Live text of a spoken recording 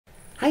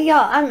Hi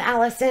y'all, I'm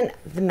Allison.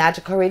 The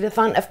Magical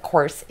Readathon, of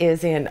course,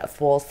 is in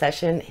full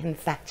session. In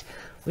fact,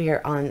 we are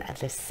on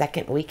the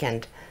second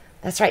weekend.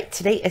 That's right,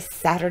 today is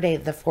Saturday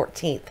the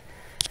 14th.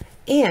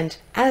 And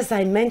as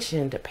I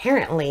mentioned,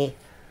 apparently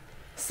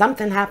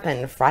something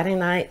happened Friday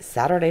night,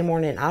 Saturday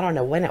morning. I don't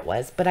know when it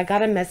was, but I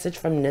got a message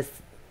from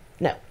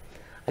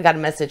I got a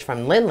message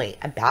from Lindley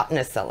about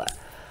Nacilla.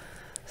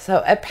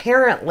 So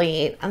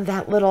apparently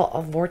that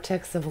little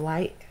vortex of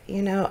light,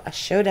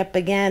 showed up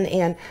again,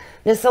 and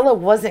Nacilla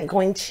wasn't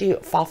going to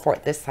fall for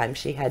it this time.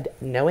 She had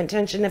no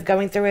intention of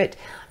going through it,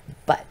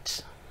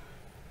 but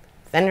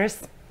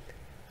Fenris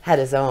had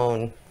his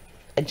own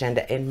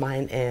agenda in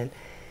mind, and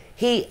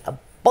he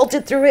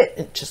bolted through it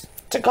and just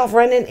took off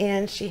running,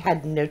 and she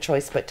had no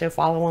choice but to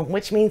follow him,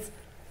 which means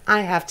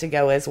I have to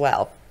go as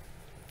well.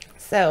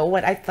 So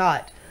what I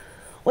thought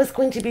was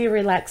going to be a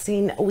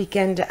relaxing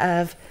weekend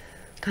of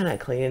kind of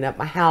cleaning up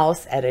my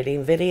house,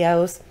 editing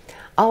videos.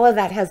 All of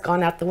that has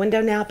gone out the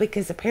window now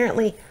because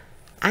apparently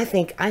I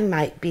think I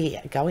might be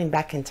going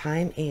back in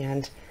time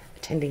and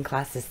attending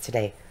classes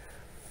today,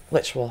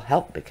 which will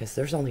help because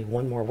there's only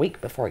one more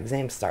week before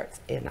exam starts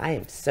and I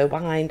am so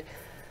behind.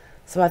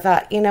 So I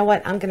thought, you know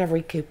what, I'm going to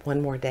recoup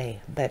one more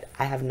day, but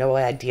I have no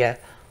idea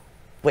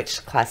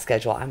which class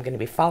schedule I'm going to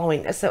be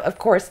following. So of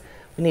course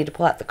we need to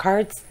pull out the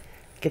cards,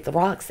 get the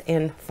rocks,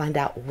 and find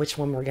out which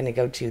one we're going to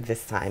go to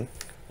this time,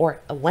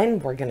 or when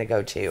we're going to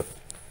go to.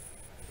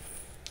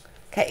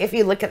 Okay, if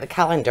you look at the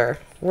calendar,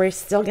 we're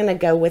still going to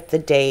go with the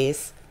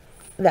days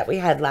that we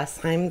had last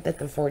time that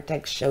the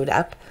vortex showed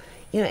up.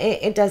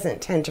 It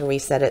doesn't tend to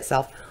reset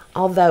itself,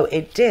 although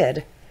it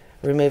did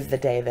remove the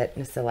day that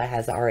Nacilla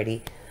has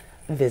already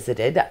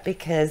visited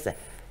because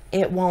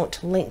it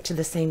won't link to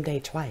the same day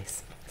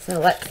twice. So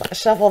let's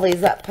shuffle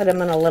these up, put them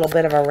in a little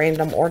bit of a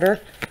random order,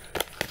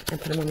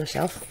 and put them on the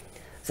shelf.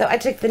 So I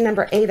took the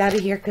number 8 out of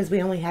here because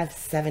we only have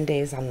 7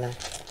 days on the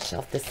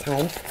shelf this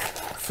time.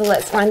 So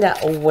let's find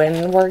out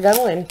when we're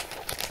going,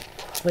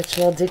 which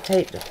will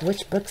dictate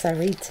which books I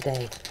read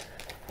today.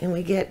 And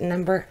we get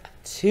number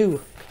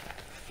 2,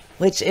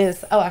 which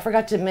is, oh, I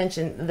forgot to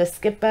mention, the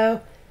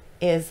skip-bow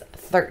is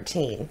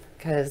 13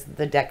 because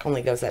the deck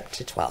only goes up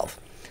to 12.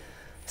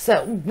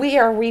 So we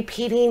are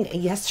repeating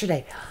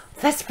yesterday.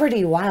 That's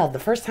pretty wild. The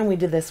first time we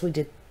did this, we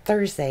did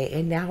Thursday,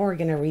 and now we're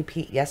going to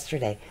repeat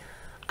yesterday.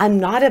 I'm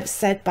not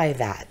upset by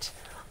that,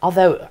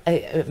 although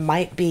it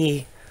might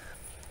get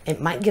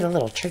a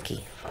little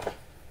tricky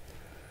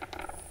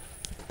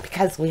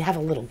because we have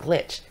a little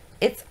glitch.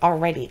 It's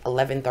already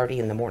 11:30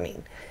 in the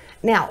morning.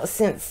 Now,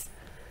 since,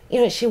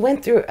 she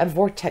went through a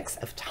vortex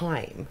of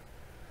time,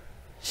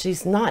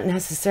 she's not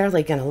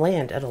necessarily going to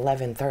land at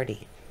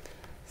 11:30.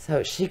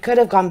 So she could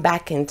have gone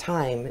back in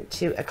time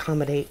to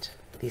accommodate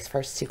these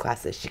first 2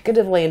 classes. She could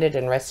have landed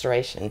in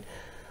restoration,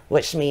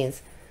 which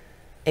means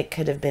it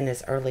could have been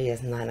as early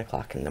as 9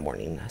 o'clock in the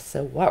morning.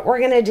 So what we're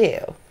going to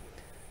do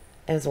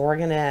is we're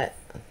going to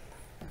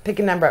pick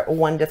a number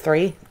 1 to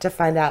 3 to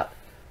find out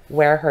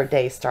where her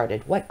day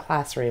started, what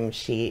classroom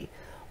she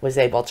was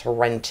able to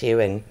run to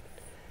and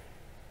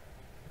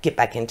get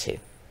back into.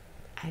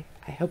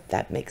 I hope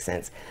that makes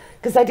sense,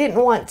 because I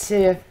didn't want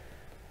to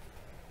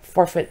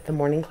forfeit the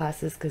morning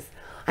classes because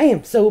I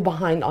am so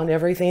behind on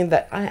everything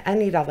that I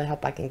need all the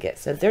help I can get.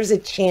 So there's a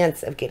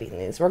chance of getting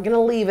these. We're going to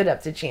leave it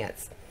up to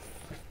chance.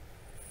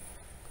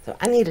 So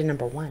I need a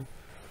number 1.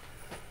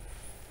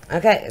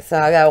 Okay, so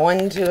I got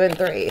 1, 2, and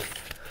 3,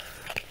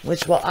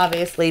 which will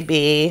obviously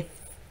be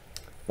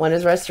 1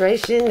 is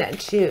restoration,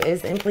 2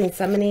 is Impling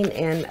Summoning,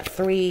 and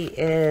 3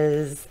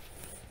 is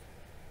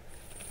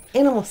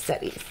animal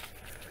studies.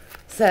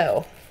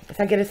 So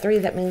if I get a 3,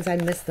 that means I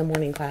missed the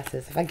morning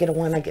classes. If I get a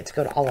 1, I get to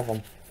go to all of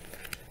them,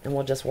 and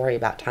we'll just worry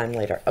about time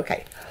later.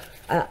 Okay,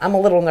 I'm a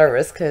little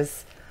nervous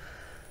because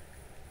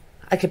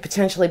I could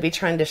potentially be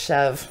trying to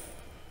shove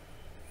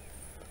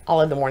all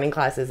of the morning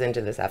classes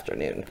into this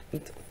afternoon.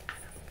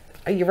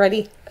 Are you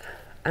ready?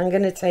 I'm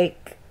going to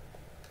take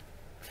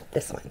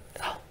this one.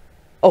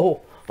 Oh,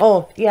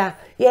 yeah.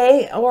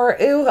 Yay or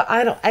ooh,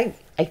 I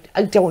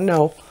don't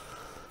know.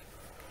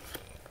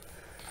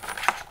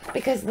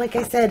 Because like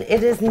I said,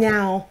 it is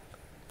now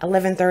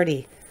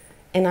 11:30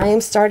 and I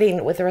am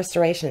starting with the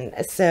restoration.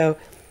 So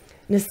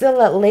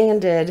Nacilla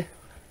landed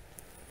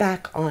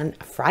back on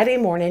Friday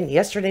morning,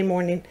 yesterday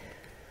morning,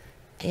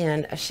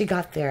 and she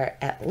got there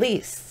at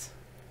least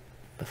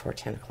before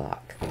 10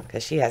 o'clock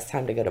because she has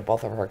time to go to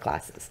both of her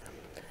classes.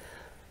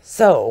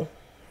 So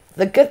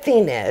the good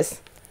thing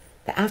is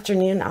the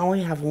afternoon I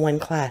only have 1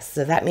 class,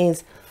 so that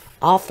means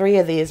all 3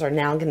 of these are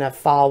now going to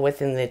fall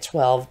within the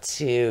 12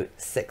 to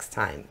 6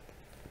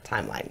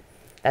 timeline.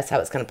 That's how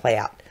it's going to play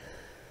out.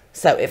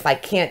 So if I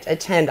can't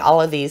attend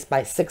all of these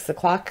by 6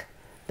 o'clock,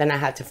 then I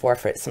have to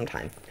forfeit some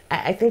time.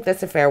 I think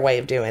that's a fair way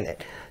of doing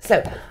it.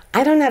 So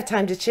I don't have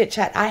time to chit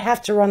chat. I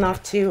have to run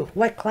off to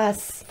what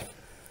class?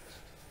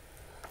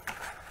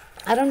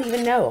 I don't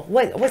even know.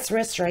 What's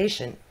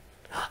restoration?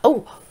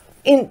 Oh,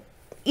 and,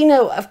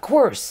 of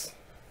course,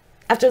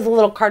 after the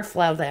little card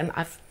flow, then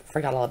I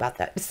forgot all about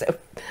that. So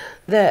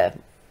the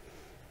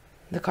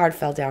The card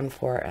fell down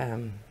for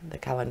the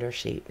calendar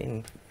sheet,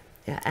 and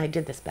yeah, I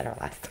did this better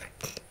last time.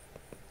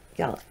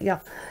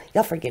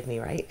 Y'all forgive me,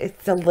 right?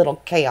 It's a little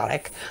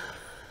chaotic.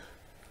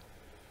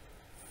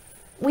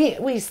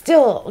 We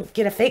still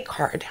get a fake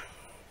card.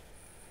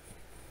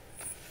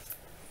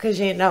 Because,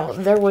 you know,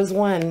 there was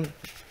one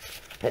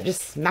that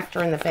just smacked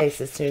her in the face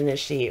as soon as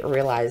she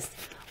realized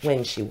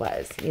when she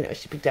was. You know,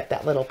 she picked up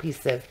that little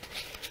piece of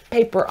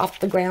paper off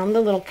the ground,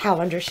 the little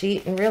calendar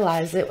sheet, and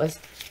realized it was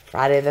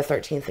Friday the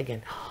 13th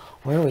again.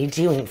 What are we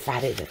doing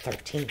Friday the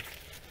 13th?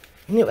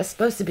 And it was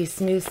supposed to be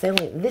smooth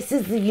sailing. This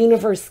is the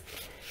universe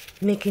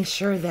making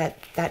sure that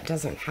that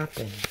doesn't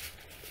happen.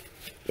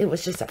 It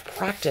was just a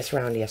practice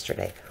round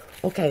yesterday.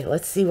 Okay,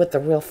 let's see what the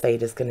real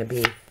fate is going to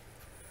be.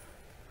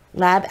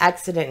 Lab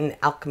accident in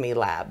alchemy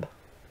lab.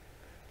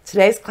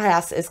 Today's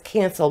class is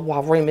canceled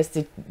while room is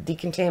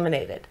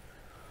decontaminated.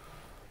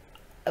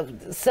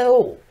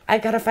 So I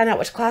got to find out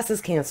which class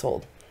is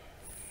canceled.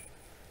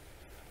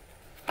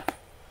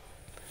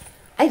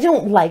 I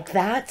don't like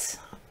that,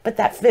 but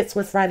that fits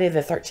with Friday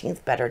the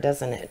 13th better,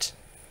 doesn't it?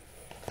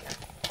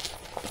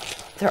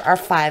 There are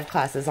 5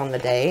 classes on the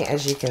day,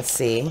 as you can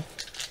see.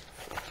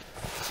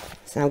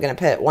 So I'm going to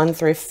put 1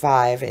 through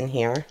 5 in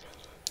here.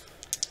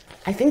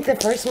 I think the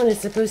first one is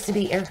supposed to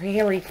be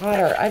Harry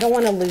Potter. I don't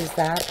want to lose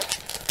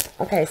that.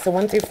 Okay, so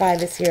 1 through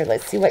 5 is here.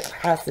 Let's see what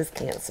class is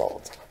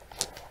canceled.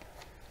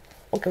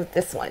 We'll go with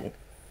this one.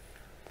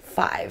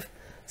 5.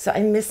 So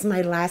I missed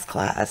my last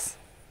class.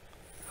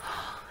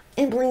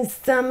 Impling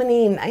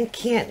Summoning. I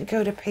can't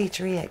go to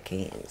Patriot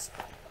Games.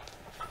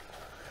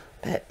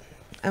 But,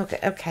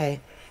 okay.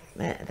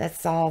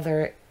 That's all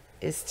there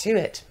is to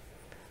it.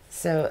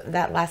 So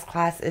that last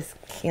class is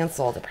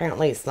canceled.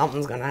 Apparently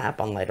something's going to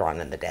happen later on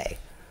in the day.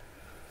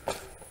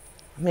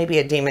 Maybe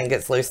a demon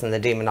gets loose in the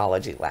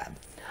demonology lab.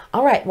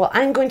 All right, well,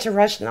 I'm going to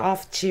rush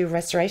off to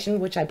Restoration,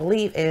 which I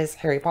believe is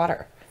Harry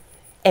Potter.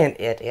 And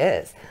it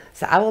is.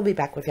 So I will be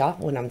back with y'all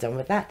when I'm done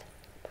with that.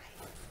 Bye.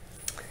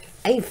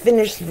 I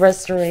finished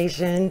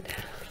Restoration.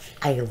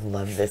 I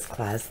love this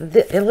class.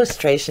 The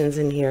illustrations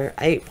in here,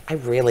 I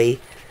really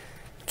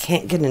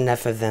can't get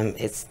enough of them.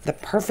 It's the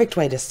perfect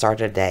way to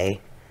start a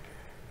day.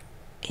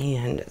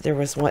 And there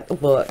was one,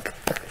 look,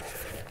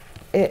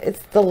 it's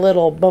the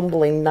little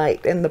bumbling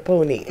knight and the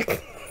pony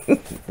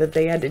that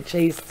they had to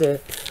chase to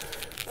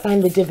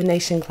find the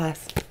divination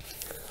class.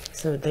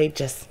 So they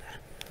just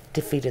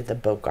defeated the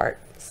Bogart.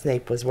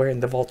 Snape was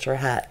wearing the vulture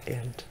hat,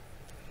 and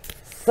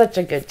such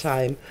a good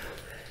time.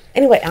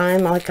 Anyway,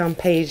 I'm like on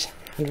page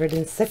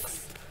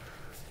 106.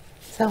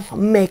 So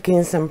I'm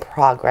making some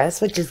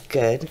progress, which is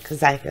good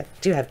because I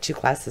do have 2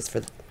 classes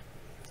for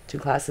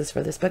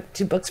this book,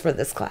 2 books for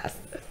this class.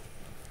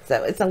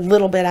 So it's a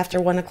little bit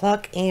after 1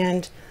 o'clock,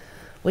 and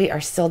we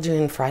are still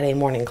doing Friday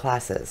morning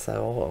classes.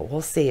 So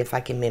we'll see if I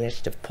can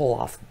manage to pull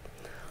off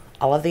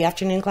all of the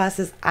afternoon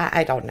classes.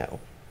 I don't know.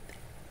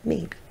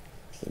 Maybe.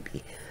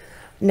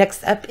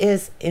 Next up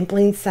is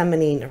Impling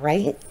Summoning,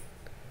 right?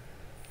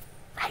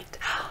 Right.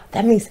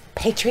 That means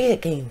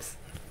Patriot Games.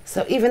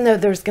 So even though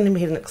there's going to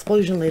be an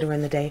explosion later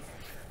in the day,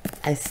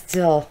 I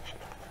still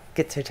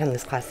get to attend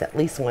this class at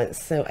least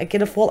once. So I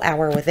get a full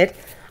hour with it.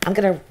 I'm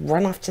going to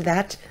run off to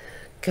that,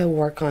 go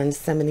work on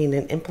Summoning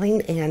and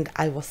Impling, and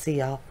I will see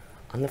y'all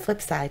on the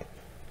flip side.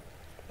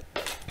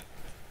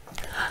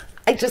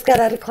 I just got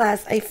out of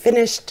class. I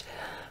finished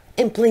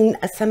Impling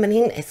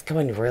Summoning. It's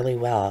going really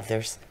well.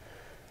 There's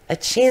a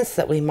chance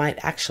that we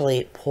might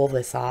actually pull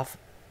this off,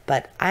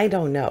 but I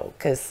don't know,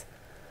 because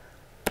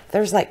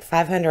there's like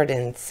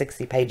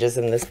 560 pages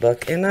in this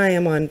book, and I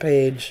am on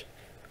page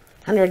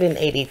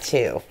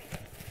 182.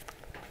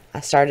 I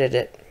started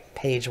at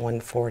page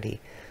 140.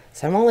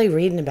 So I'm only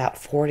reading about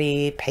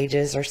 40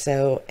 pages or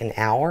so an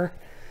hour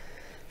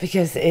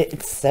because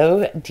it's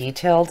so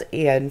detailed,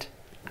 and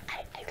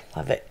I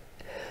love it.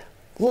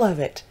 Love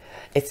it.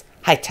 It's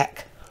high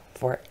tech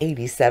for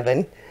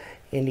 87,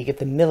 and you get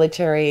the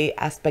military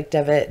aspect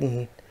of it.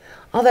 And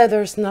although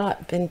there's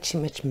not been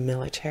too much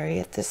military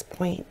at this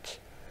point,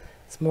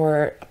 it's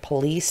more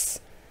police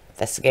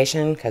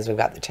investigation because we've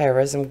got the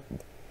terrorism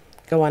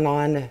going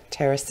on,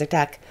 terrorist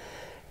attack.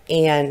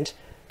 And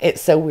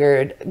it's so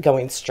weird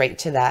going straight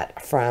to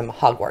that from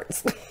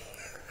Hogwarts.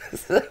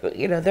 So,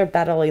 you know, they're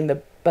battling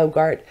the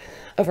Bogart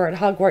over at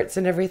Hogwarts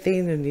and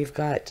everything. And you've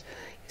got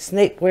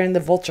Snape wearing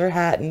the vulture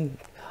hat and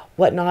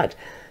whatnot,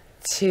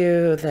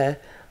 to the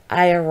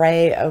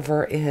IRA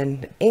over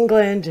in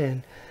England.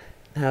 And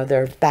now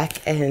they're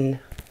back in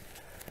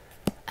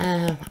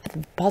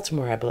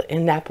Baltimore, I believe,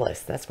 in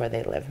Annapolis. That's where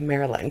they live,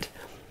 Maryland.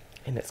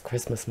 And it's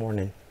Christmas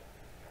morning.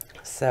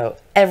 So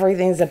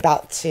everything's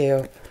about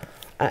to...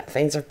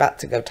 things are about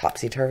to go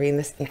topsy-turvy in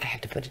this, and I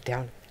had to put it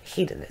down. I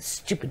hated that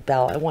stupid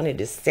bell. I wanted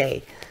to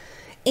stay.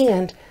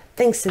 And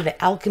thanks to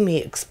the alchemy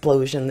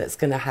explosion that's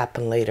going to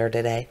happen later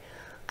today,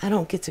 I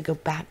don't get to go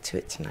back to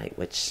it tonight,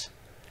 which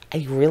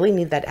I really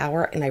need that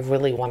hour, and I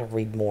really want to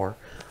read more.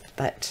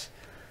 But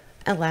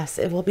alas,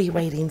 it will be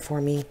waiting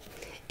for me.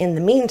 In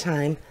the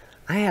meantime,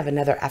 I have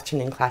another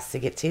afternoon class to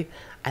get to.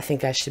 I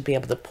think I should be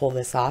able to pull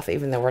this off,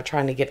 even though we're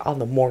trying to get all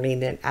the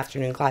morning and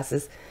afternoon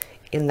classes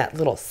in that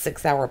little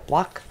 6-hour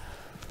block.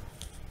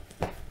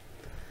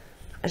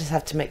 I just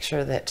have to make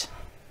sure that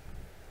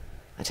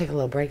I take a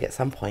little break at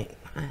some point.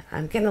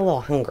 I'm getting a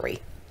little hungry.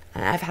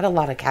 I've had a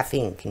lot of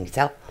caffeine, can you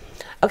tell?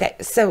 Okay,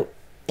 so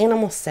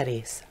animal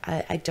studies.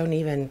 I don't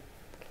even...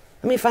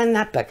 Let me find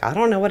that book. I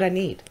don't know what I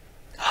need.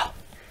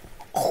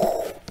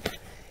 Oh,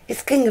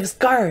 it's King of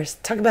Scars.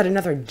 Talk about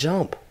another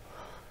jump.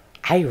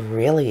 I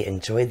really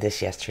enjoyed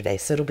this yesterday,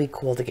 so it'll be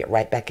cool to get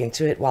right back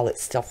into it while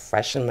it's still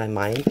fresh in my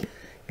mind,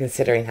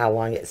 considering how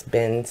long it's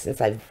been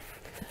since I've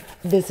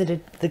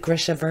visited the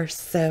Grishaverse.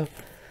 So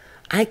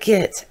I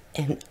get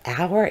an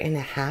hour and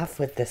a half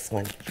with this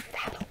one.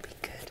 That'll be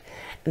good.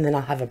 And then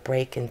I'll have a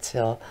break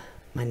until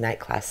my night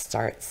class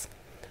starts.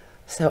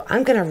 So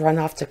I'm going to run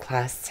off to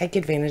class, take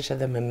advantage of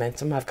the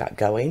momentum I've got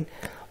going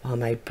while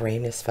my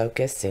brain is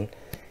focused and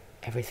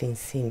everything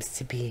seems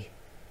to be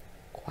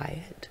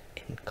quiet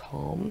and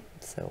calm.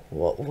 So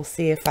we'll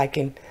see if I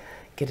can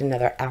get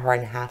another hour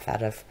and a half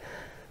out of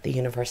the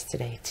universe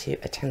today to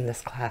attend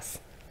this class.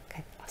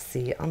 Okay, I'll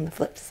see you on the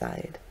flip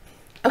side.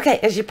 Okay,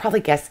 as you probably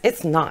guessed,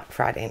 it's not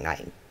Friday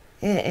night.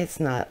 It's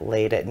not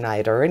late at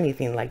night or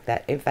anything like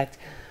that. In fact,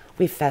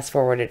 we fast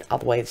forwarded all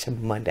the way to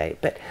Monday,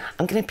 but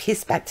I'm going to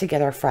piece back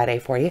together Friday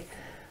for you,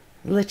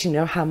 let you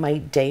know how my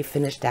day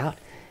finished out.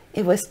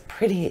 It was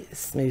pretty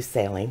smooth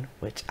sailing,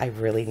 which I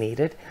really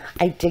needed.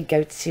 I did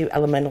go to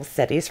elemental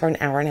studies for an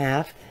hour and a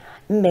half,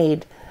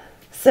 made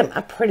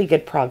a pretty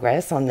good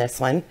progress on this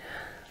one.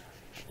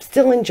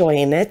 Still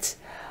enjoying it.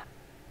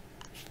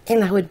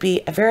 And I would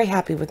be very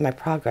happy with my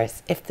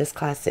progress if this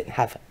class didn't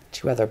have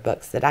 2 other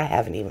books that I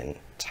haven't even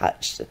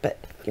touched. But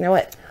you know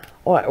what?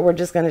 We're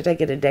just going to take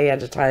it a day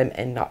at a time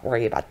and not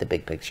worry about the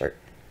big picture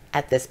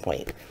at this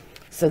point.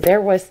 So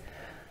there was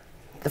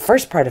the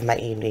first part of my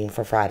evening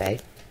for Friday.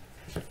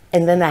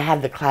 And then I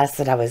had the class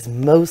that I was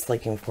most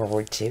looking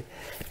forward to.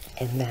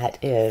 And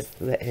that is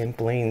the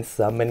Impling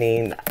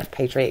Summoning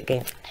Patriot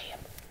game. I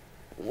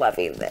am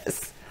loving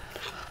this.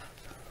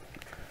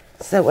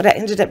 So what I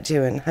ended up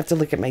doing, I have to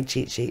look at my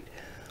cheat sheet.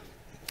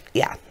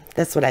 Yeah,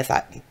 that's what I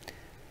thought.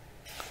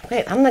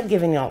 Wait, I'm not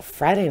giving y'all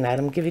Friday night.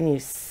 I'm giving you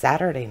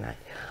Saturday night.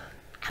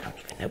 I don't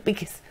even know,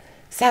 because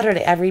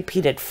Saturday I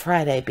repeated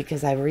Friday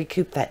because I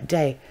recouped that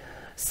day.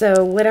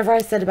 So whatever I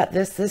said about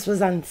this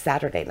was on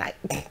Saturday night.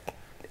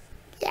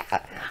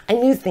 Yeah, I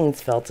knew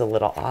things felt a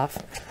little off.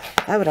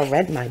 I would have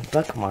read my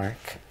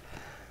bookmark.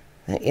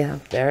 Yeah,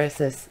 there it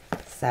says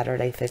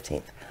Saturday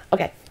 15th.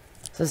 Okay,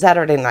 so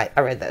Saturday night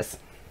I read this.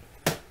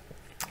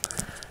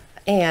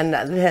 And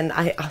then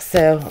I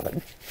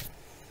also,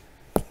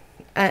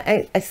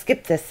 I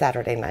skipped this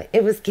Saturday night.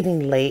 It was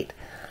getting late.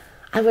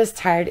 I was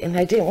tired and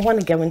I didn't want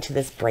to go into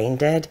this brain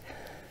dead.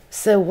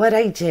 So what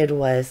I did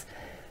was,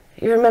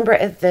 you remember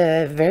at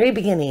the very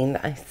beginning,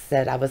 I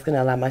said I was going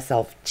to allow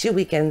myself 2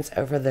 weekends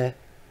over the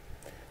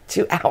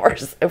 2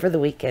 hours over the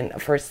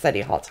weekend for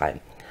study hall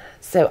time.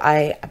 So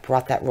I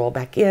brought that rule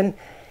back in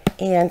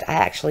and I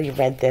actually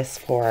read this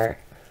for,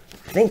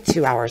 I think,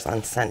 2 hours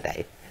on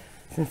Sunday,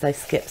 since I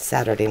skipped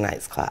Saturday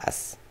night's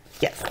class.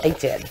 Yes, I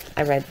did.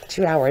 I read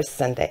 2 hours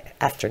Sunday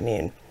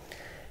afternoon.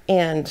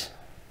 And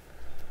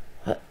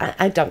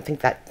I don't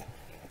think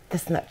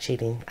that's not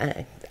cheating.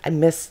 I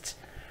missed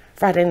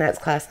Friday night's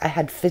class. I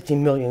had 50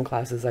 million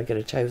classes I could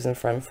have chosen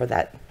from for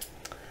that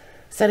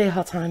study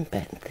hall time,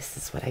 but this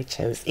is what I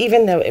chose.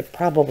 Even though it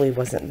probably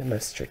wasn't the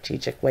most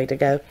strategic way to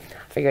go.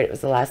 I figured it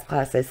was the last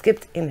class I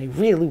skipped and I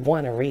really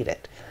want to read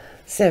it.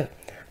 So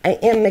I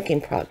am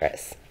making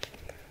progress.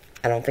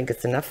 I don't think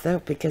it's enough though,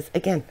 because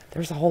again,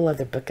 there's a whole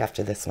other book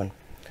after this one.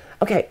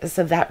 Okay,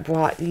 so that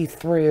brought you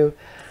through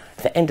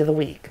the end of the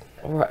week.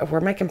 We're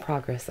making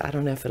progress. I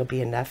don't know if it'll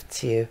be enough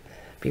to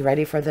be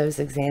ready for those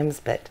exams,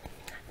 but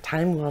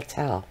time will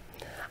tell.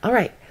 All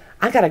right,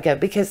 I gotta go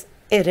because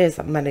it is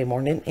Monday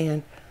morning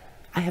and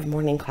I have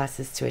morning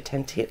classes to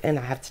attend to, and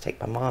I have to take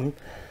my mom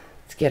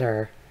to get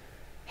her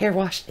hair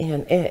washed,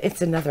 and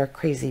it's another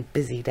crazy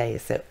busy day.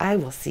 So I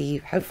will see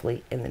you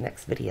hopefully in the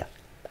next video.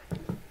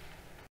 Bye.